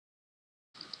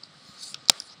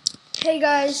Hey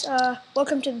guys,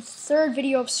 welcome to the third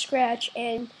video of Scratch,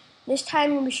 and this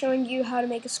time we'll be showing you how to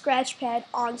make a Scratchpad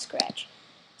on Scratch.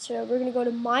 So we're going to go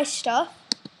to My Stuff,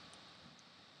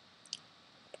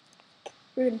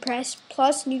 we're going to press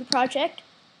plus New Project,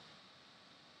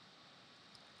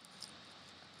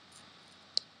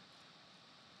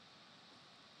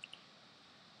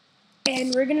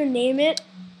 and we're going to name it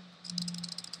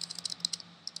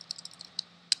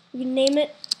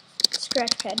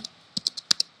Scratchpad.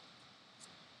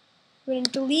 We're going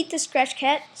to delete the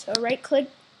Scratchpad, so right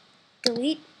click,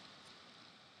 delete,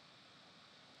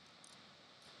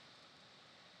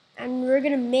 and we're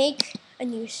going to make a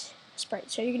new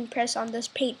sprite. So you can press on this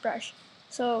paintbrush.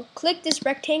 So click this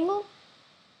rectangle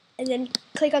and then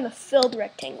click on the filled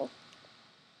rectangle.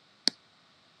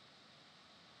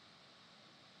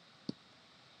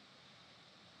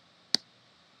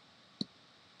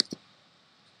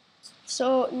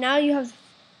 So now you have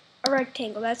a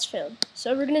rectangle that's filled.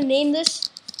 So we're going to name this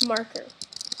marker.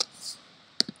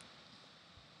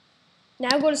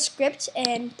 Now go to script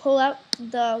and pull out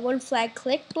the one flag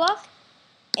click block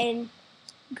and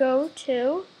go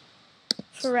to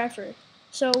forever.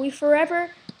 So we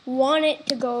forever want it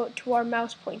to go to our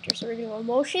mouse pointer. So we're going to go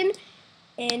motion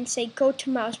and say go to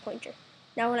mouse pointer.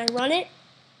 Now when I run it,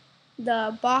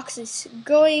 the box is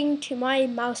going to my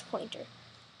mouse pointer.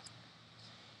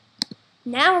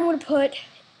 Now I'm going to put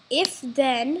if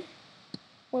then.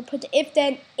 We'll put the if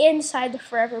then inside the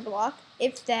forever block.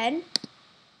 If then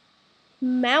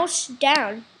mouse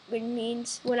down, which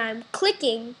means when I'm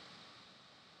clicking,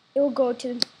 it will go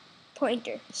to the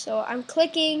pointer. So I'm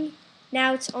clicking,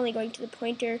 now it's only going to the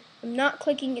pointer. I'm not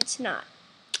clicking, it's not.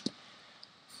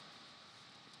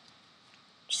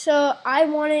 So I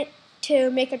want it to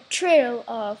make a trail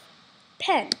of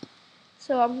pen.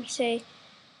 So I'm going to say,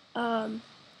 I'm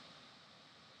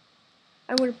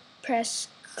going to press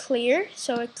clear,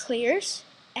 so it clears,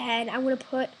 and I'm going to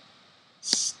put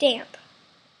stamp.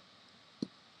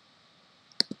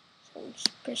 So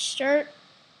just press start,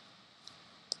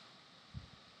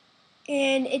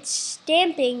 and it's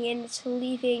stamping and it's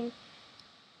leaving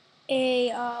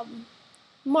a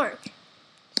mark.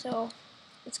 So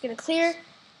it's going to clear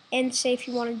and say if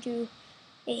you want to do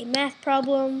a math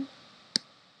problem,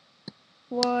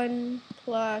 1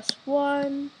 plus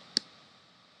 1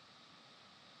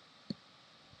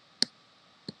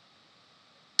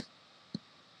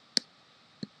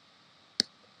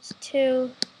 is 2.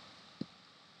 You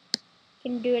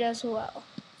can do it as well.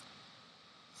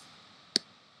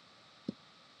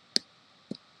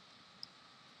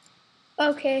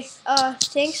 Okay,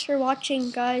 thanks for watching,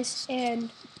 guys,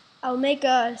 and I'll make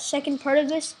a second part of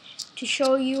this to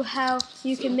show you how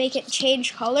you can make it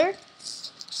change color.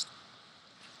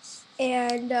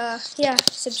 And yeah,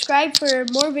 subscribe for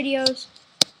more videos,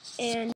 and